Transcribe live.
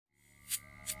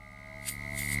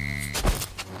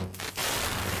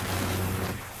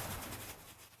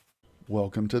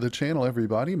Welcome to the channel,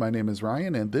 everybody. My name is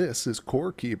Ryan, and this is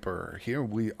Core Keeper. Here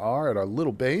we are at our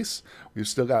little base. We've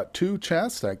still got 2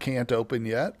 chests I can't open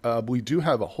yet. We do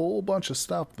have a whole bunch of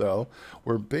stuff, though.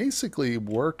 We're basically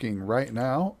working right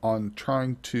now on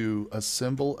trying to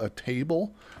assemble a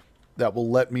table that will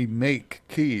let me make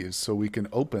keys so we can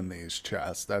open these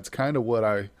chests. That's kind of what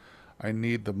I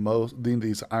need the most, need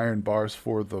these iron bars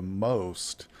for the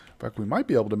most. In fact, we might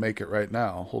be able to make it right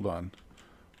now. Hold on.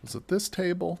 Was it this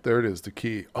table? There it is, the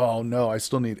key. Oh no, I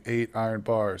still need 8 iron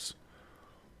bars.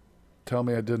 Tell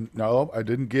me I didn't. No, I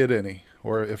didn't get any.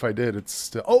 Or if I did, it's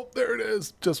still. Oh, there it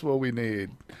is. Just what we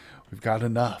need. We've got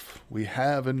enough. We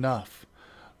have enough.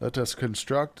 Let us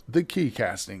construct the key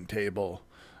casting table.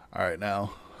 All right,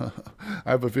 now. I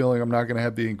have a feeling I'm not going to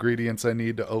have the ingredients I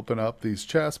need to open up these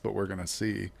chests, but we're going to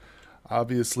see.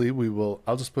 Obviously, we will.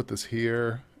 I'll just put this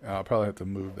here. I'll probably have to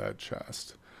move that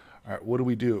chest. All right, what do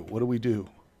we do? What do we do?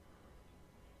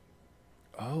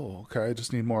 Oh, okay, I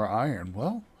just need more iron.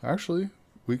 Well, actually,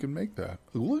 we can make that.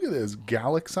 Look at this,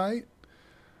 galaxite.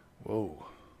 Whoa.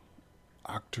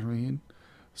 Octarine.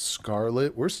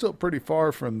 Scarlet. We're still pretty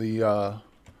far from the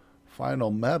final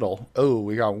metal. Oh,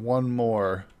 we got one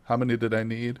more. How many did I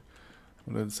need?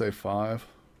 What did it say, 5?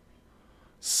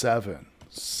 7.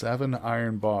 7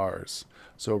 iron bars.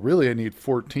 So really I need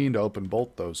 14 to open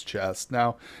both those chests.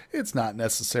 Now, it's not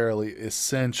necessarily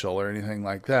essential or anything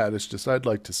like that. It's just I'd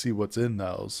like to see what's in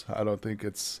those. I don't think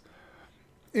it's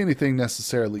anything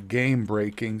necessarily game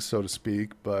breaking, so to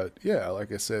speak. But yeah,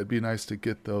 like I said, it'd be nice to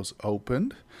get those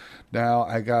opened. Now,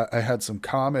 I had some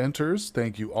commenters.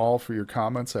 Thank you all for your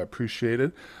comments. I appreciate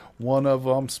it. One of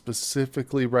them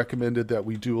specifically recommended that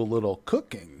we do a little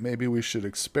cooking. Maybe we should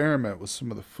experiment with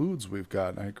some of the foods we've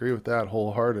got. And I agree with that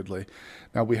wholeheartedly.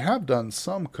 Now, we have done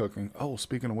some cooking. Oh,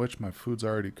 speaking of which, my food's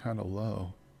already kind of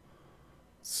low.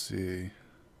 Let's see.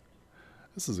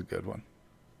 This is a good one.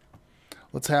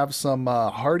 Let's have some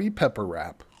hearty pepper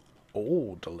wrap.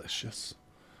 Oh, delicious.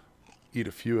 Eat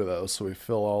a few of those so we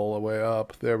fill all the way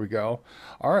up. There we go.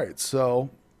 All right, so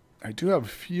I do have a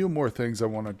few more things I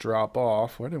want to drop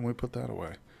off. Why didn't we put that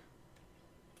away?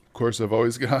 Of course, I've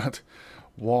always got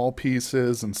wall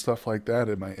pieces and stuff like that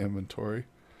in my inventory.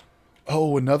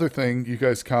 Oh, another thing, you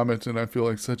guys commented, I feel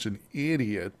like such an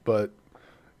idiot, but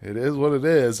it is what it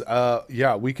is.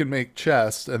 Yeah, we can make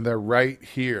chests, and they're right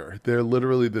here. They're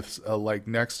literally this, like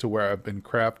next to where I've been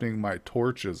crafting my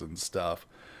torches and stuff.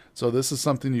 So this is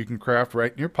something you can craft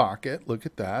right in your pocket. Look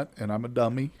at that. And I'm a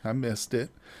dummy. I missed it.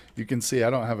 You can see I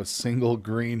don't have a single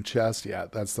green chest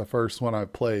yet. That's the first one I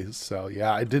placed. So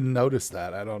yeah, I didn't notice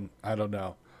that. I don't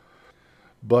know.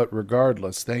 But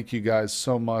regardless, thank you guys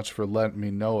so much for letting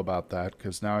me know about that,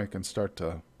 because now I can start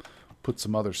to put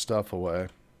some other stuff away.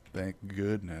 Thank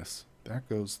goodness. That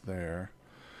goes there.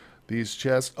 These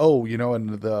chests. Oh, you know,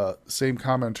 and the same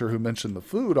commenter who mentioned the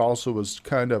food also was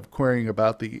kind of querying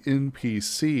about the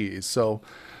NPCs. So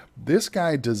this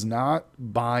guy does not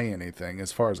buy anything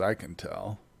as far as I can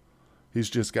tell. He's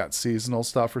just got seasonal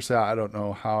stuff for sale. I don't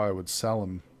know how I would sell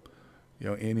him, you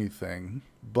know, anything.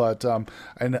 But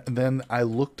and then I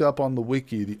looked up on the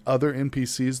wiki the other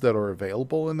NPCs that are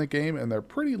available in the game, and they're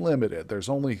pretty limited. There's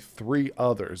only 3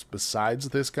 others besides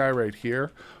this guy right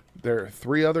here. There are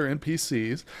 3 other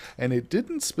NPCs, and it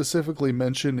didn't specifically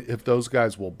mention if those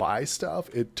guys will buy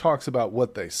stuff. It talks about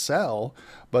what they sell,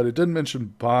 but it didn't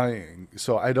mention buying.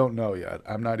 So I don't know yet.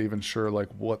 I'm not even sure like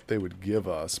what they would give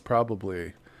us.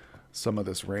 Probably some of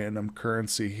this random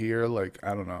currency here, like,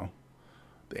 I don't know,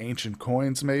 the ancient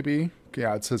coins maybe.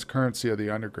 Yeah, it says currency of the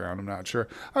underground. I'm not sure.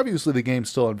 Obviously, the game's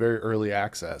still in very early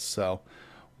access, so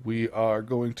we are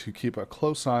going to keep a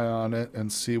close eye on it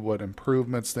and see what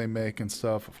improvements they make and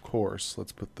stuff. Of course,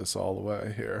 let's put this all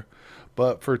away here.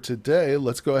 But for today,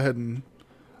 let's go ahead and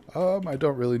I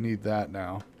don't really need that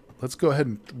now. Let's go ahead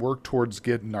and work towards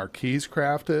getting our keys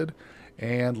crafted.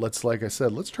 And let's, like I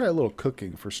said, let's try a little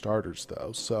cooking for starters,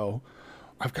 though. So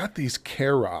I've got these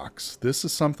Karoks. This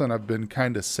is something I've been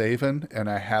kind of saving, and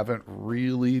I haven't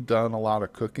really done a lot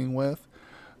of cooking with.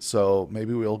 So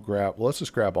maybe we'll grab, well, let's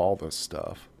just grab all this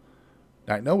stuff.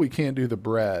 Now, I know we can't do the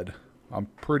bread. I'm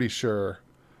pretty sure.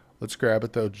 Let's grab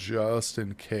it, though, just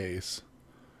in case.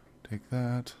 Take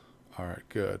that. All right,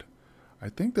 good. I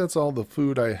think that's all the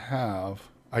food I have.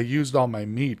 I used all my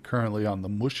meat currently on the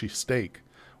mushy steak,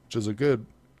 which is a good,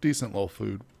 decent little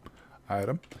food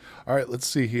item. All right, let's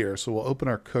see here. So we'll open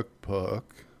our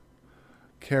cookbook.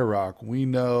 Karok, we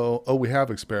know, oh, we have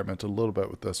experimented a little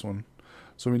bit with this one.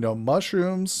 So we know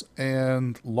mushrooms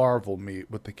and larval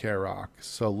meat with the Karok.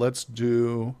 So let's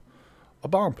do a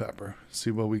bomb pepper.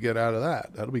 See what we get out of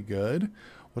that. That'll be good.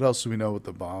 What else do we know with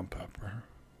the bomb pepper?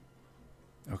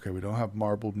 Okay, we don't have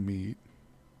marbled meat.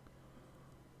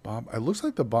 Bomb. It looks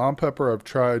like the bomb pepper I've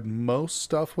tried most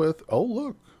stuff with. Oh,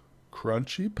 look.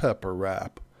 Crunchy pepper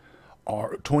wrap.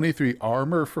 23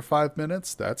 armor for 5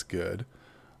 minutes. That's good.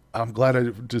 I'm glad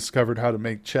I discovered how to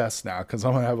make chests now because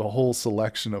I'm going to have a whole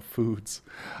selection of foods.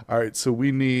 All right, so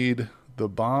we need the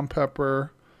bomb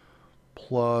pepper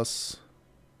plus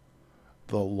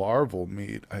the larval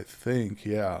meat, I think.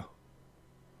 Yeah.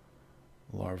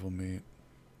 Larval meat.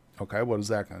 Okay, what is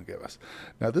that going to give us?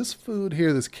 Now, this food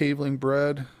here, this caveling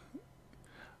bread,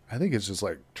 I think it's just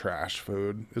like trash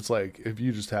food. It's like if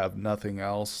you just have nothing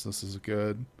else, this is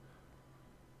good.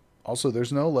 Also,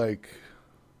 there's no like,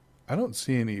 I don't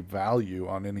see any value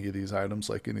on any of these items,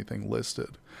 like anything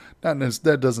listed.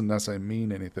 That doesn't necessarily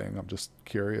mean anything. I'm just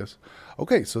curious.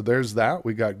 Okay, so there's that.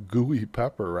 We got gooey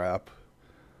pepper wrap.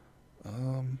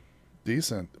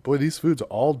 Decent. Boy, these foods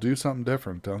all do something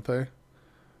different, don't they?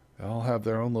 They all have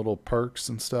their own little perks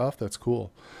and stuff. That's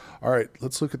cool. All right,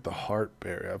 let's look at the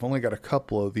heartberry. I've only got a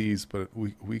couple of these, but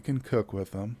we can cook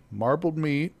with them. Marbled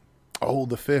meat. Oh,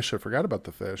 the fish. I forgot about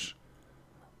the fish.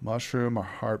 Mushroom, a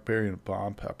heartberry, and a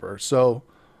bomb pepper. So,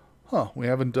 we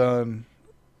haven't done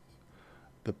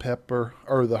the pepper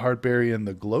or the heartberry and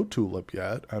the glow tulip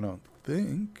yet. I don't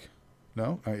think.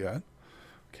 No, not yet.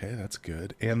 Okay, that's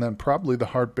good. And then probably the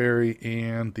heartberry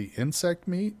and the insect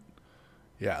meat.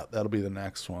 Yeah, that'll be the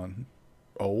next one.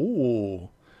 Oh,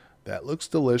 that looks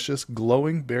delicious.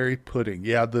 Glowing berry pudding.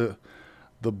 Yeah, the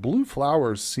blue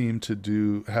flowers seem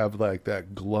to have like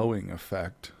that glowing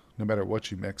effect no matter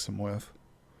what you mix them with.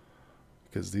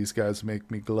 Because these guys make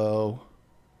me glow.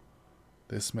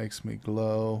 This makes me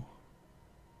glow.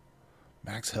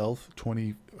 Max health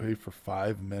 20 for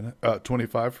 5 minutes.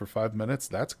 25 for 5 minutes.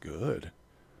 That's good.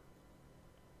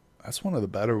 That's one of the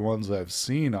better ones I've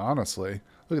seen, honestly.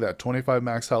 Look at that, 25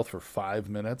 max health for 5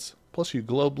 minutes. Plus you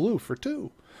glow blue for 2.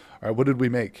 All right, what did we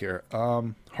make here?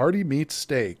 Hearty meat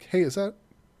steak. Hey, is that?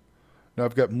 No,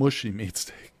 I've got mushy meat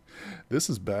steak. This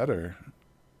is better.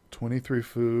 23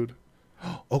 food.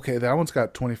 Okay, that one's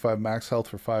got 25 max health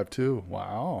for 5 too.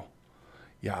 Wow.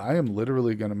 Yeah, I am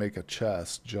literally going to make a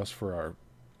chest just for our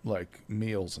like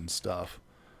meals and stuff.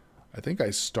 I think I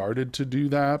started to do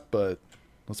that, but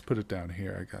let's put it down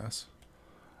here, I guess.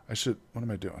 What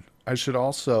am I doing? I should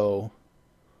also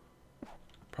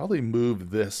probably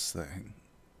move this thing.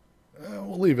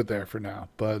 We'll leave it there for now,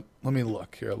 but let me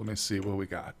look here. Let me see what we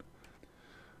got.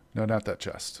 No, not that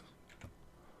chest.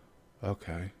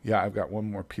 Okay. Yeah, I've got one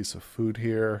more piece of food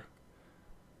here.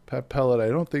 Pet pellet, I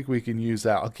don't think we can use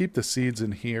that. I'll keep the seeds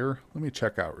in here. Let me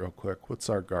check out real quick. What's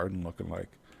our garden looking like?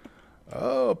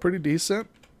 Oh, pretty decent.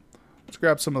 Let's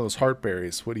grab some of those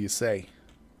heartberries. What do you say?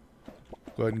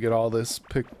 Go ahead and get all this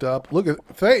picked up. Look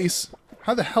at face.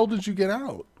 How the hell did you get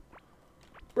out?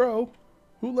 Bro,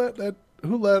 who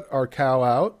let our cow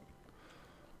out?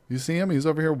 You see him? He's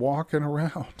over here walking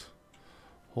around.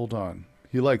 Hold on.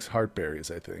 He likes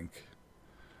heartberries, I think.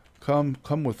 Come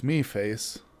with me,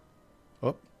 face.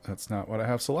 Oh, that's not what I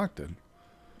have selected.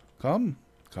 Come.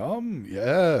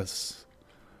 Yes.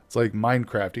 It's like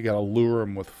Minecraft. You gotta lure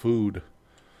him with food.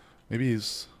 Maybe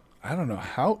he's, I don't know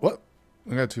how, what?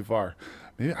 I got too far.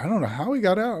 Maybe, I don't know how he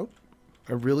got out.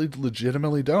 I really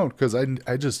legitimately don't, because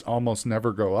I just almost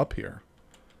never go up here.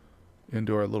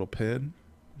 Into our little pen.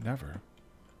 Never.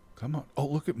 Come on. Oh,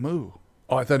 look at Moo.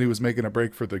 Oh, I thought he was making a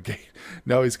break for the gate.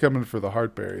 No, he's coming for the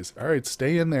heartberries. All right,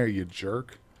 stay in there, you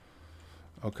jerk.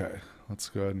 Okay, let's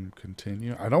go ahead and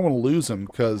continue. I don't want to lose them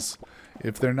because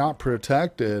if they're not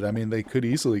protected, I mean, they could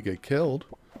easily get killed.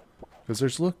 Because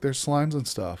there's slimes and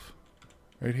stuff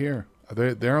right here.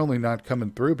 They're only not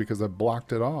coming through because I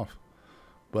blocked it off.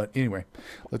 But anyway,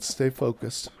 let's stay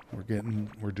focused.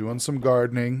 We're doing some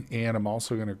gardening, and I'm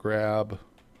also going to grab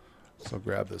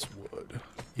this wood.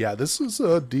 Yeah, this is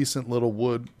a decent little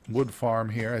wood farm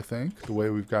here, I think. The way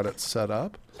we've got it set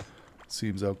up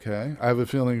seems okay. I have a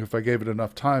feeling if I gave it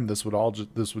enough time, this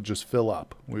would just fill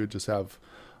up. We would just have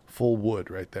full wood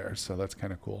right there. So that's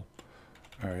kind of cool.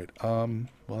 All right.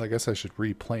 Well, I guess I should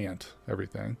replant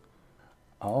everything.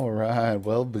 All right.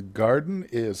 Well, the garden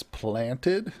is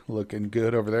planted, looking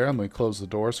good over there. I'm going to close the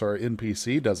door so our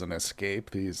NPC doesn't escape.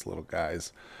 These little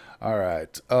guys. All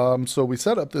right. So we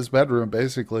set up this bedroom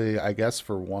basically, I guess,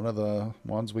 for one of the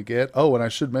ones we get. Oh, and I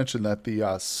should mention that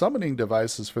the summoning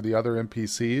devices for the other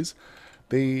NPCs,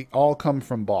 they all come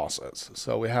from bosses.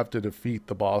 So we have to defeat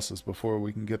the bosses before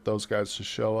we can get those guys to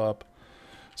show up.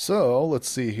 So let's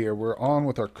see here. We're on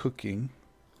with our cooking.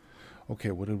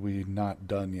 Okay, what have we not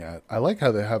done yet? I like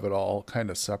how they have it all kind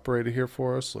of separated here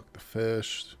for us. Look, the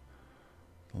fish,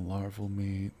 the larval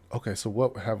meat. Okay, so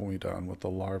what haven't we done with the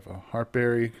larva?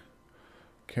 Heartberry,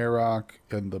 Karok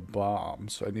and the bomb.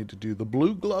 So I need to do the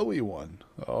blue glowy one.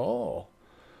 Oh,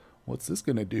 what's this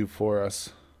going to do for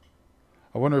us?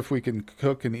 I wonder if we can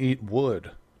cook and eat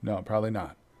wood. No, probably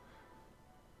not.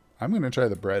 I'm going to try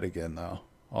the bread again, though.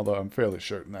 Although I'm fairly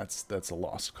certain that's a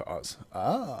lost cause.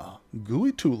 Ah,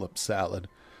 gooey tulip salad.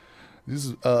 This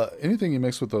is, anything you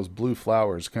mix with those blue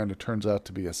flowers kind of turns out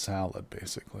to be a salad,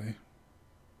 basically.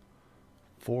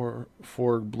 Four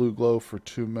blue glow for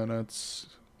 2 minutes.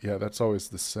 Yeah, that's always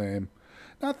the same.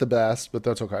 Not the best, but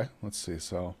that's okay. Let's see.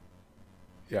 So,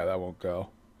 yeah, that won't go.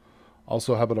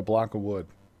 Also, how about a block of wood?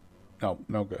 No,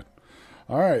 no good.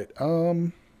 All right.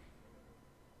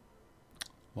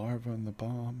 Larva and the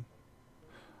bomb.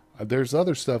 There's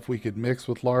other stuff we could mix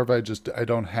with larva. I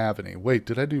don't have any. Wait,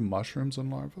 did I do mushrooms and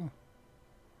larva?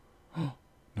 Oh,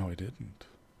 no, I didn't.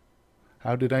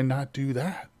 How did I not do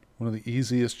that? One of the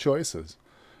easiest choices.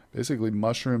 Basically,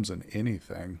 mushrooms and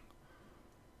anything.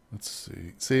 Let's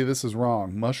see. See, this is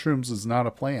wrong. Mushrooms is not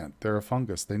a plant. They're a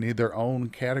fungus. They need their own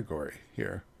category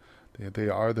here. They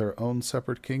are their own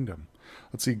separate kingdom.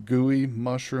 Let's see. Gooey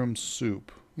mushroom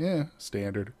soup. Yeah,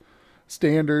 standard.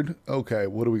 Standard. Okay,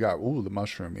 what do we got? Ooh, the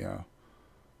mushroom, yeah.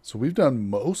 So we've done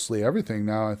mostly everything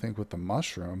now, I think, with the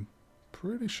mushroom.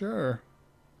 Pretty sure.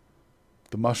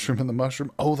 The mushroom and the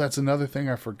mushroom. Oh, that's another thing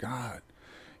I forgot.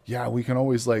 Yeah, we can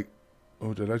always, like...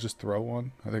 Oh, did I just throw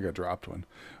one? I think I dropped one.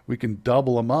 We can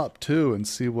double them up, too, and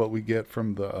see what we get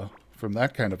from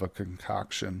that kind of a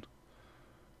concoction.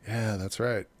 Yeah, that's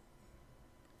right.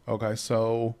 Okay,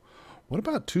 so what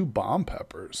about 2 bomb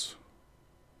peppers?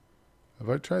 Have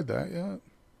I tried that yet?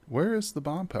 Where is the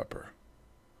bomb pepper?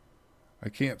 I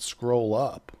can't scroll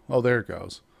up. Oh, there it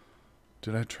goes.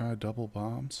 Did I try double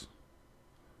bombs?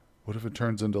 What if it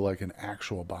turns into like an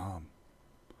actual bomb?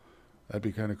 That'd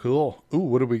be kind of cool. Ooh,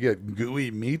 what do we get?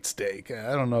 Gooey meat steak.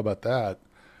 I don't know about that.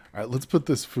 All right, let's put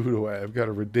this food away. I've got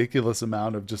a ridiculous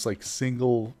amount of just like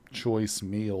single choice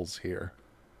meals here.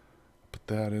 Put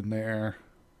that in there.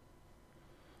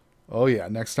 Oh yeah,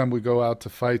 next time we go out to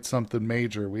fight something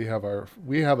major, we have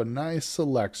a nice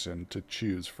selection to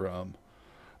choose from.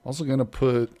 I'm also gonna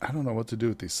put, I don't know what to do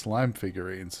with these slime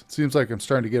figurines. It seems like I'm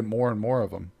starting to get more and more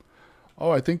of them.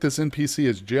 Oh, I think this NPC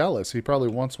is jealous. He probably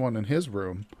wants one in his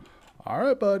room. All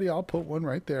right, buddy, I'll put one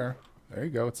right there. There you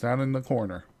go. It's down in the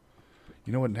corner.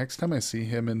 You know what? Next time I see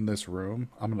him in this room,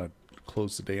 I'm gonna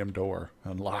close the damn door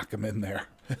and lock him in there.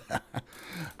 I'm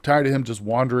tired of him just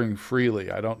wandering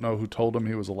freely. I don't know who told him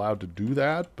he was allowed to do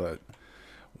that, but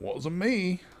it wasn't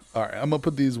me. All right, I'm going to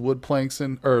put these wood planks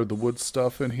in, or the wood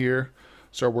stuff in here.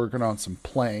 Start working on some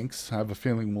planks. I have a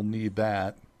feeling we'll need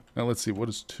that. Now, let's see. What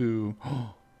is 2?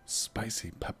 Oh,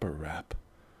 spicy pepper wrap.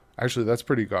 Actually, that's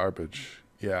pretty garbage.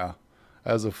 Yeah.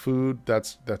 As a food,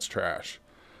 that's trash.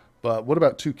 But what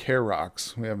about 2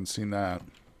 Karoks? We haven't seen that.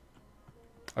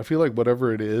 I feel like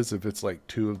whatever it is, if it's like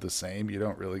 2 of the same, you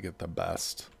don't really get the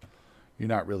best. You're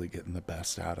not really getting the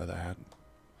best out of that.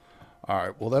 All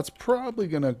right, well, that's probably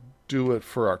going to do it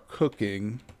for our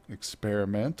cooking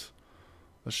experiment.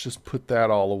 Let's just put that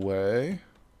all away.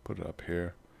 Put it up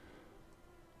here.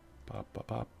 Bop, bop,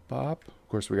 bop, bop. Of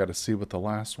course, we got to see what the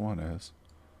last one is.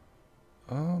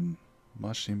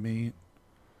 Mushy meat.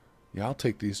 Yeah, I'll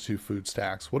take these 2 food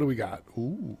stacks. What do we got?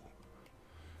 Ooh.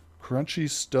 Crunchy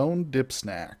stone dip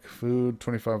snack. Food,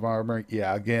 25 armor.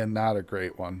 Yeah, again, not a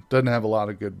great one. Doesn't have a lot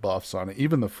of good buffs on it.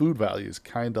 Even the food value is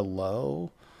kind of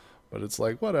low. But it's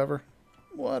like, whatever.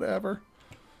 Whatever.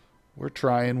 We're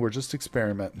trying. We're just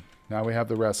experimenting. Now we have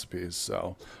the recipes.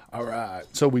 So, all right.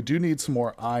 So we do need some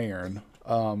more iron.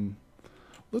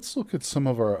 Let's look at some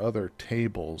of our other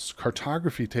tables.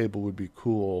 Cartography table would be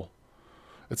cool.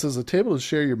 It says a table to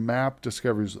share your map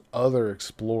discoveries with other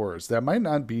explorers. That might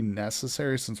not be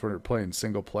necessary since we're playing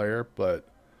single player, but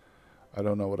I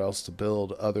don't know what else to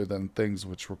build other than things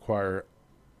which require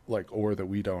like ore that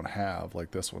we don't have,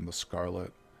 like this one, the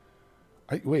scarlet.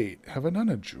 Wait, have I done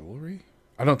a jewelry?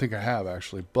 I don't think I have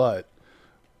actually, but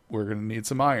we're going to need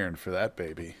some iron for that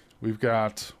baby. We've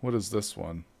got, what is this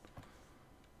one?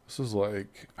 This is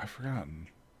like, I've forgotten.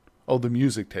 Oh, the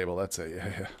music table. That's it.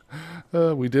 Yeah,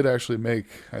 yeah. We did actually make,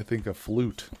 I think, a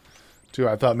flute, too.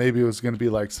 I thought maybe it was going to be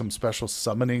like some special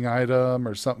summoning item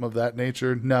or something of that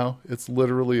nature. No, it's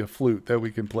literally a flute that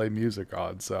we can play music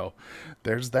on. So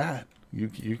there's that. You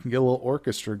can get a little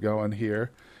orchestra going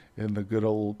here in the good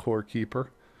old core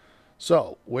keeper.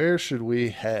 So where should we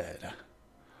head?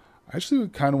 I actually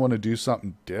kind of want to do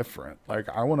something different. Like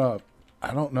I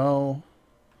don't know.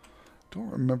 Don't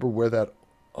remember where that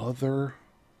other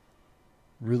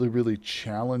really, really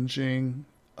challenging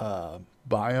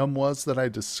biome was that I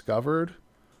discovered.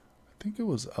 I think it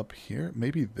was up here.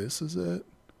 Maybe this is it.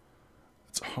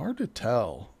 It's hard to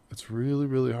tell. It's really,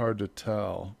 really hard to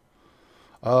tell.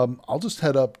 I'll just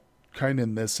head up kind of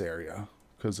in this area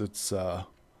because it's a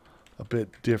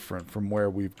bit different from where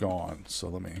we've gone. So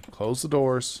let me close the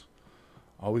doors.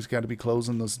 Always got to be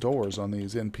closing those doors on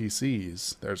these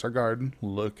NPCs. There's our garden,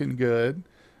 looking good.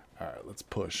 All right, let's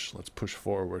push. Let's push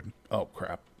forward. Oh,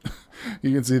 crap.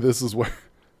 You can see this is where...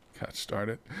 Gosh darn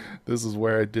it. This is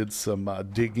where I did some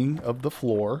digging of the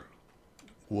floor.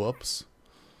 Whoops.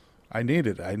 I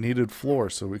needed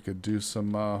floor so we could do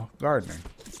some gardening.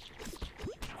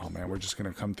 Oh, man, we're just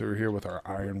going to come through here with our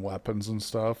iron weapons and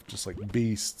stuff. Just like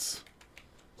beasts.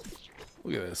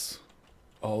 Look at this.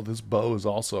 Oh, this bow is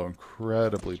also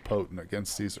incredibly potent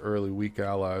against these early weak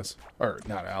allies. Or,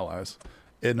 not allies.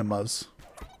 Enemas.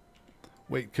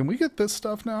 Wait, can we get this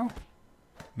stuff now?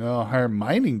 No, higher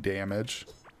mining damage.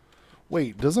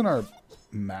 Wait, doesn't our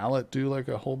mallet do like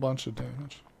a whole bunch of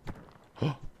damage?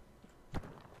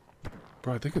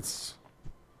 Bro, I think it's...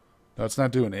 No, it's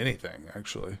not doing anything,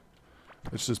 actually.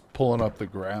 It's just pulling up the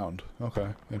ground. Okay,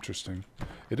 interesting.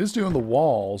 It is doing the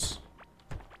walls.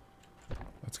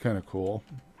 That's kind of cool.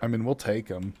 I mean, we'll take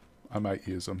them. I might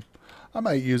use them. I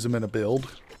might use them in a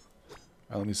build.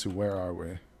 Let me see, where are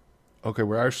we? Okay,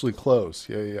 we're actually close.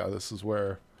 Yeah, this is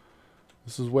where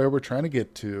we're trying to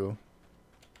get to.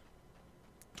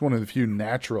 It's one of the few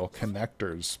natural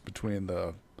connectors between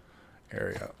the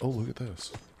area. Oh, look at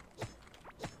this.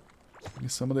 Give me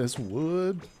some of this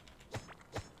wood.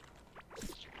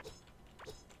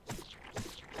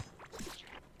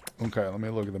 Okay, let me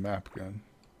look at the map again.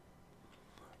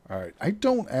 Alright, I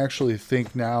don't actually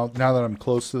think now that I'm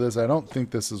close to this, I don't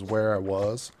think this is where I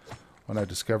was when I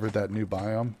discovered that new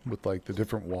biome with like the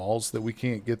different walls that we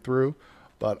can't get through.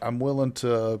 But I'm willing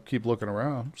to keep looking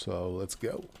around, so let's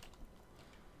go.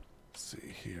 Let's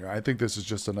see here. I think this is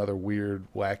just another weird,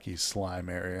 wacky slime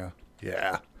area.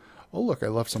 Yeah. Oh, look, I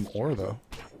left some ore, though.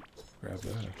 Grab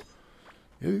that.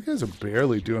 Yeah, you guys are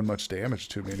barely doing much damage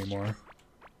to me anymore.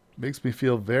 Makes me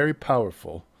feel very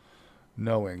powerful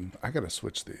knowing I gotta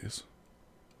switch these.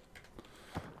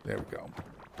 There we go.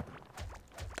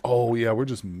 Oh, yeah, we're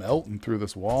just melting through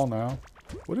this wall now.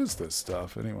 What is this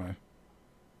stuff, anyway?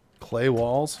 Clay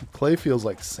walls? Clay feels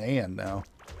like sand now.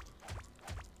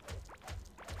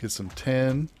 Get some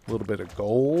tin, a little bit of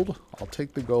gold. I'll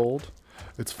take the gold.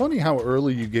 It's funny how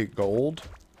early you get gold,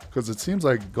 because it seems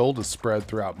like gold is spread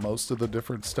throughout most of the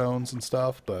different stones and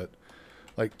stuff, but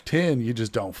like tin, you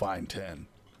just don't find tin,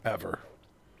 ever.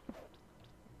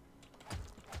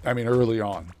 I mean, early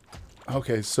on.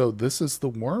 Okay, so this is the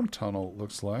worm tunnel, it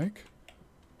looks like.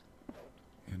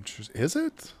 Interesting. Is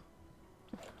it?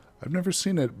 I've never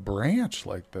seen it branch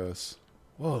like this.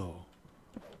 Whoa.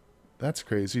 That's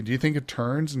crazy. Do you think it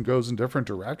turns and goes in different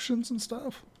directions and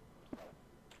stuff?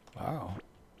 Wow.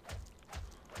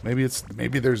 Maybe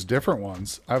there's different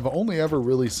ones. I've only ever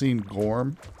really seen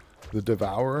Ghorm, the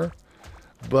Devourer.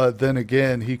 But then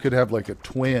again, he could have like a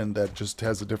twin that just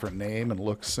has a different name and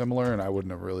looks similar, and I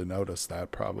wouldn't have really noticed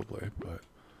that probably. But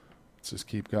let's just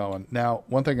keep going. Now,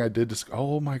 one thing I did discover...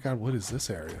 Oh my god, what is this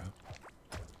area?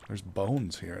 There's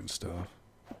bones here and stuff.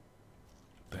 What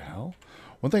the hell?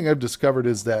 One thing I've discovered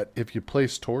is that if you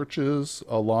place torches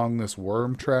along this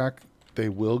worm track, they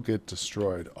will get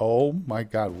destroyed. Oh my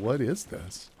god, what is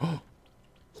this? Oh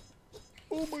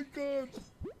my god.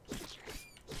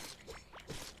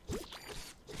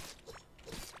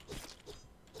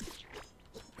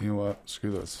 You know what?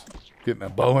 Screw this. Getting a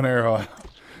bow and arrow out.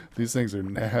 These things are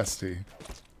nasty.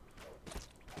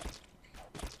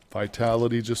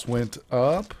 Vitality just went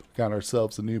up. Got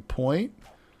ourselves a new point.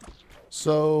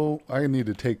 So, I need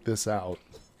to take this out.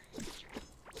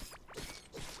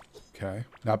 Okay.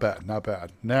 Not bad, not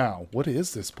bad. Now, what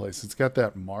is this place? It's got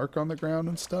that mark on the ground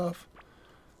and stuff.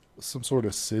 Some sort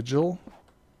of sigil.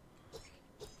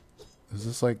 Is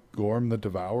this like Ghorm the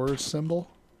Devourer's symbol?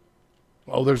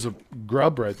 Oh, there's a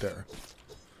grub right there.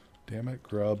 Damn it,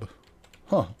 grub.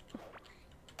 Huh.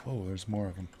 Oh, there's more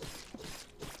of them.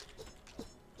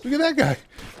 Look at that guy.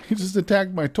 He just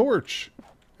attacked my torch.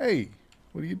 Hey,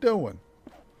 what are you doing?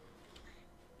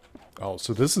 Oh,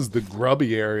 so this is the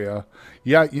grubby area.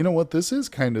 Yeah, you know what? This is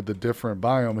kind of the different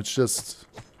biome. It's just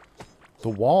the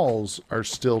walls are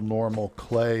still normal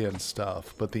clay and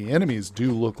stuff, but the enemies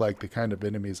do look like the kind of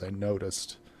enemies I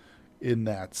noticed in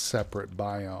that separate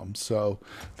biome. So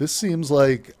this seems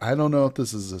like, I don't know if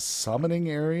this is a summoning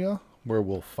area where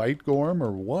we'll fight Ghorm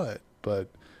or what, but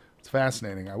it's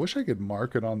fascinating. I wish I could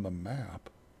mark it on the map.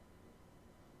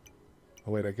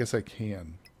 Oh wait, I guess I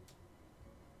can.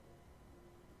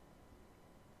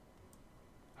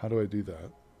 How do I do that?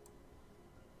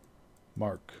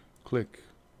 Mark. Click.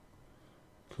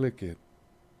 Click it.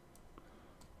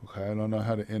 Okay, I don't know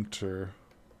how to enter.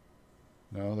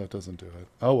 No, that doesn't do it.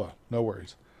 Oh well, no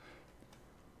worries.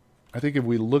 I think if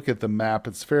we look at the map,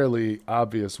 it's fairly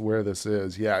obvious where this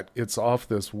is. Yeah, it's off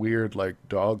this weird, like,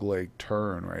 dogleg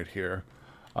turn right here.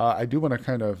 I do want to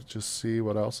kind of just see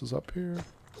what else is up here.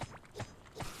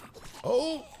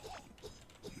 Oh!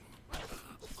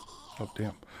 Oh,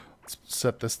 damn. Let's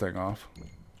set this thing off.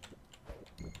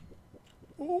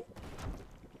 Oh.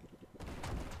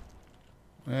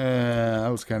 That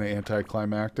was kind of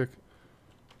anticlimactic.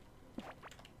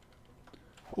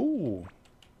 Ooh.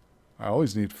 I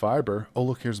always need fiber. Oh,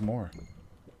 look, here's more.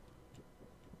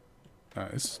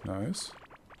 Nice, nice.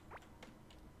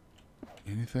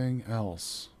 Anything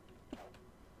else?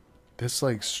 There's,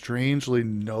 like, strangely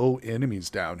no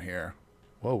enemies down here.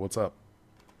 Whoa, what's up?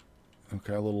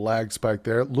 Okay, a little lag spike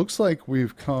there. It looks like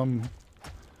we've come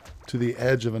to the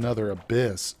edge of another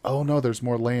abyss. Oh, no, there's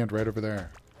more land right over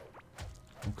there.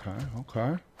 Okay,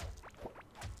 okay.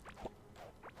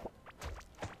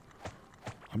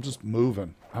 I'm just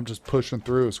moving. I'm just pushing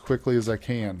through as quickly as I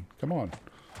can. Come on.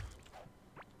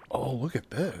 Oh, look at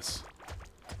this.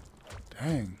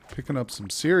 Dang. Picking up some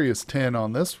serious tin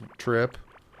on this trip.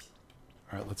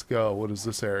 All right, let's go. What is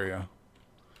this area?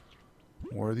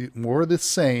 More of the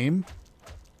same.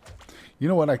 You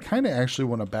know what? I kind of actually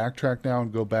want to backtrack now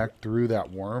and go back through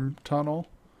that worm tunnel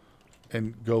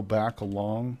and go back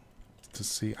along to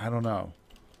see. I don't know.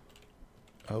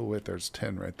 Oh, wait. There's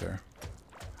tin right there.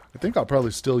 I think I'll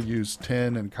probably still use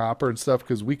tin and copper and stuff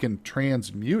because we can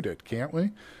transmute it, can't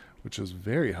we? Which is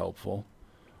very helpful.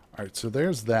 All right, so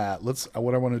there's that. Let's.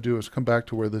 What I want to do is come back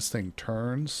to where this thing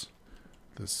turns.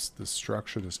 This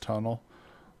structure, this tunnel.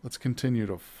 Let's continue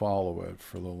to follow it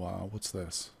for a little while. What's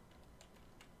this?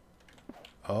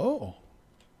 Oh,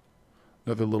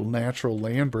 another little natural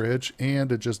land bridge, and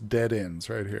it just dead ends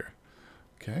right here.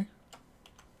 Okay.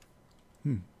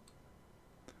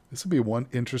 This would be one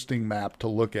interesting map to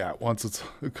look at once it's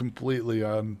completely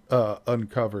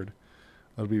uncovered.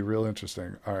 That'll be real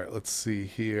interesting. All right, let's see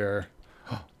here.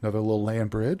 Another little land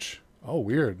bridge. Oh,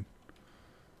 weird.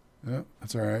 Yeah,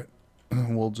 that's all right.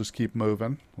 We'll just keep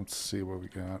moving. Let's see what we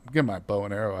got. Get my bow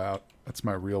and arrow out. That's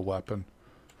my real weapon.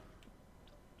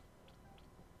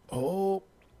 Oh.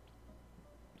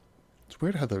 It's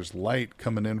weird how there's light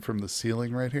coming in from the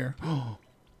ceiling right here. Oh,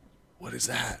 what is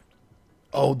that?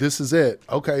 Oh, this is it.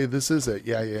 Okay, this is it.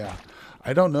 Yeah, yeah.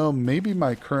 I don't know. Maybe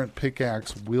my current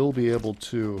pickaxe will be able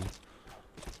to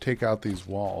take out these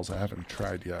walls. I haven't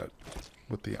tried yet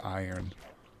with the iron.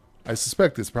 I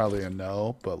suspect it's probably a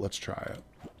no, but let's try it.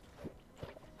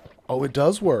 Oh, it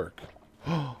does work.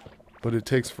 But it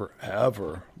takes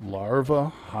forever. Larva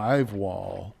hive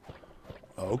wall.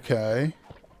 Okay.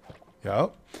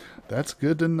 Yep. That's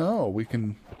good to know. We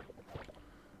can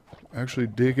actually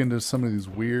dig into some of these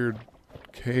weird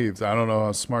caves. I don't know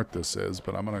how smart this is,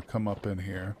 but I'm going to come up in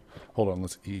here. Hold on,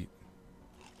 let's eat.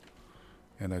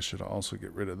 And I should also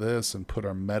get rid of this and put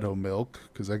our meadow milk,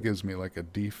 because that gives me like a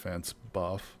defense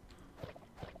buff.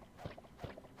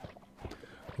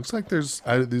 Looks like there's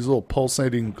these little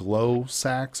pulsating glow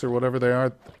sacks or whatever they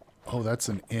are. Oh, that's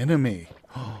an enemy.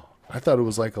 I thought it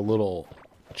was like a little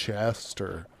chest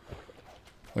or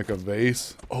like a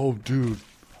vase. Oh, dude.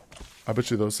 I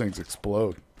bet you those things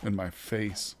explode in my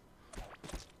face.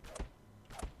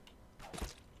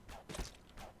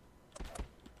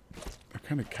 They're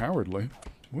kind of cowardly.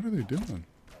 What are they doing?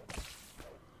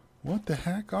 What the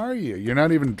heck are you? You're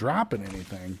not even dropping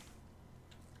anything.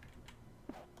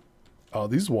 Oh,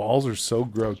 these walls are so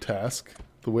grotesque.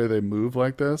 The way they move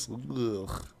like this.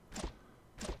 Ugh.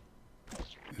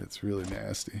 It's really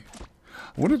nasty.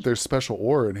 I wonder if there's special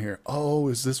ore in here. Oh,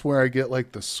 is this where I get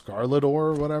like the scarlet ore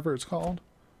or whatever it's called?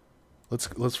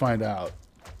 Let's find out.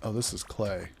 Oh, this is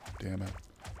clay. Damn it.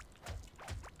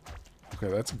 Okay,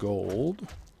 that's gold.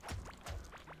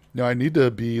 Now I need to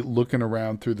be looking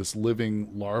around through this living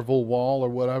larval wall or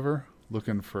whatever.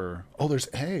 Looking for... Oh, there's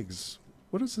eggs.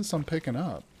 What is this I'm picking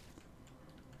up?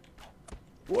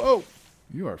 Whoa!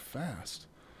 You are fast.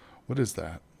 What is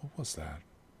that? What was that?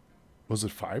 Was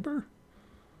it fiber?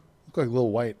 Look like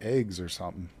little white eggs or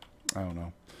something. I don't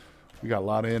know. We got a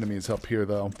lot of enemies up here,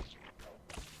 though.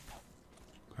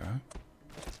 Okay.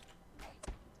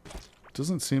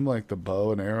 Doesn't seem like the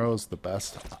bow and arrow is the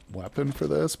best weapon for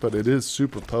this, but it is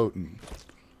super potent.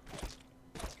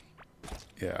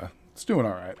 Yeah, it's doing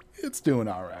all right. It's doing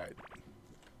all right.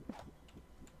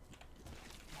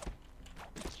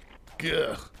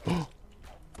 Ugh.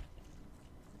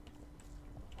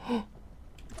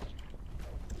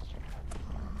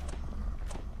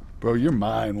 Bro, you're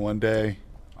mine one day.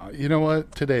 You know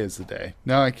what? Today is the day.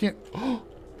 No, I can't.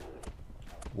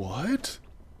 What?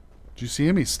 Did you see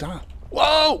him? He stopped.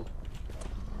 Whoa!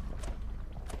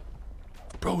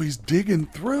 Bro, he's digging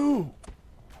through.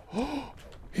 Oh,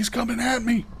 he's coming at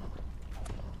me.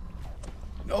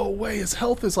 No way. His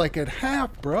health is like at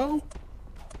half, bro.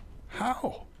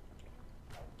 How?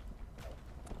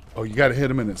 Oh, you got to hit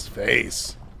him in his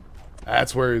face.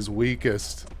 That's where he's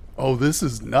weakest. Oh, this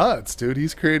is nuts, dude.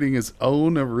 He's creating his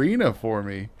own arena for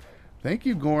me. Thank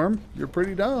you, Ghorm. You're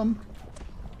pretty dumb.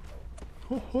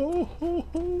 Ho, ho, ho,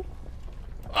 ho.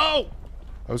 Oh!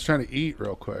 I was trying to eat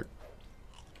real quick.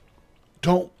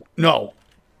 Don't. No.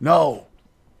 No.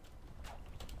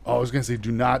 Oh, I was going to say,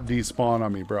 do not despawn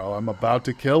on me, bro. I'm about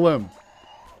to kill him.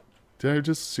 Did I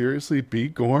just seriously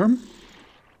beat Ghorm?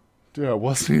 Dude, I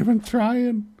wasn't even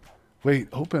trying. Wait,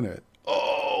 open it.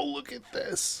 Oh, look at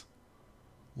this.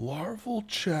 Larval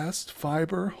chest,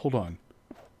 fiber. Hold on.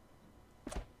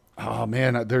 Oh,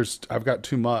 man, I've got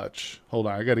too much. Hold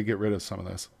on, I got to get rid of some of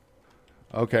this.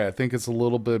 Okay, I think it's a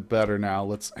little bit better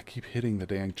now. I keep hitting the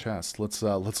dang chest. Let's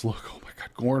look. Oh my god,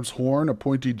 Ghorm's horn, a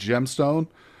pointy gemstone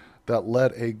that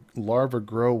let a larva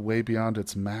grow way beyond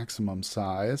its maximum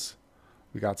size.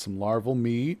 We got some larval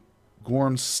meat.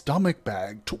 Ghorm's stomach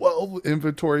bag, 12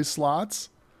 inventory slots.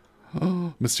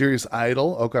 Mysterious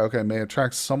idol. Okay, may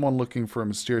attract someone looking for a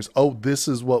mysterious. Oh, this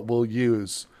is what we'll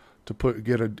use to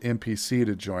get an NPC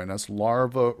to join us.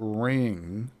 Larva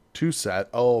ring, 2 set.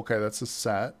 Oh, okay, that's a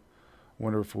set.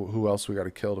 Wonder who else we got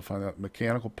to kill to find out.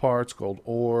 Mechanical parts, gold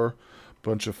ore,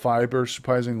 bunch of fiber.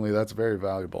 Surprisingly, that's very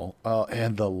valuable.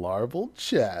 And the larval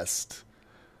chest,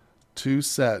 2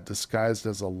 set, disguised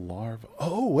as a larva.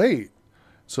 Oh, wait.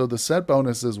 So the set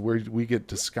bonus is where we get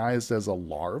disguised as a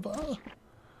larva?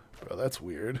 Bro, that's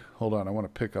weird. Hold on, I want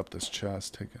to pick up this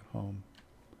chest, take it home.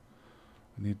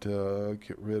 I need to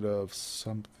get rid of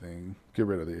something. Get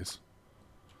rid of these.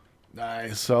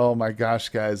 Nice. Oh my gosh,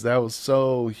 guys. That was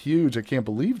so huge. I can't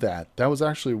believe that. That was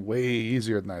actually way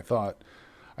easier than I thought.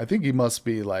 I think he must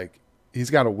be like, he's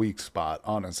got a weak spot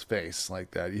on his face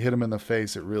like that. You hit him in the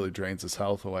face, it really drains his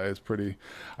health away. It's pretty...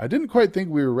 I didn't quite think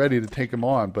we were ready to take him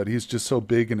on, but he's just so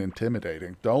big and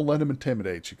intimidating. Don't let him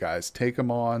intimidate you guys. Take him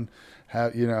on.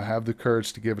 Have the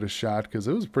courage to give it a shot, because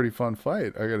it was a pretty fun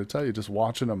fight. I got to tell you, just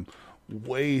watching him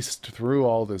waste through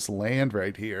all this land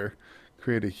right here,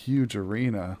 create a huge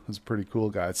arena, is pretty cool,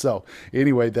 guys. So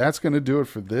anyway, that's going to do it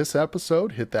for this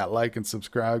episode. Hit that like and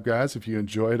subscribe, guys, if you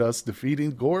enjoyed us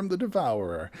defeating Ghorm the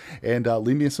Devourer, and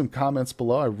leave me some comments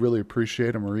below. I really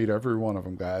appreciate them. I read every one of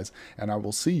them, guys, and I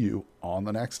will see you on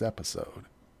the next episode.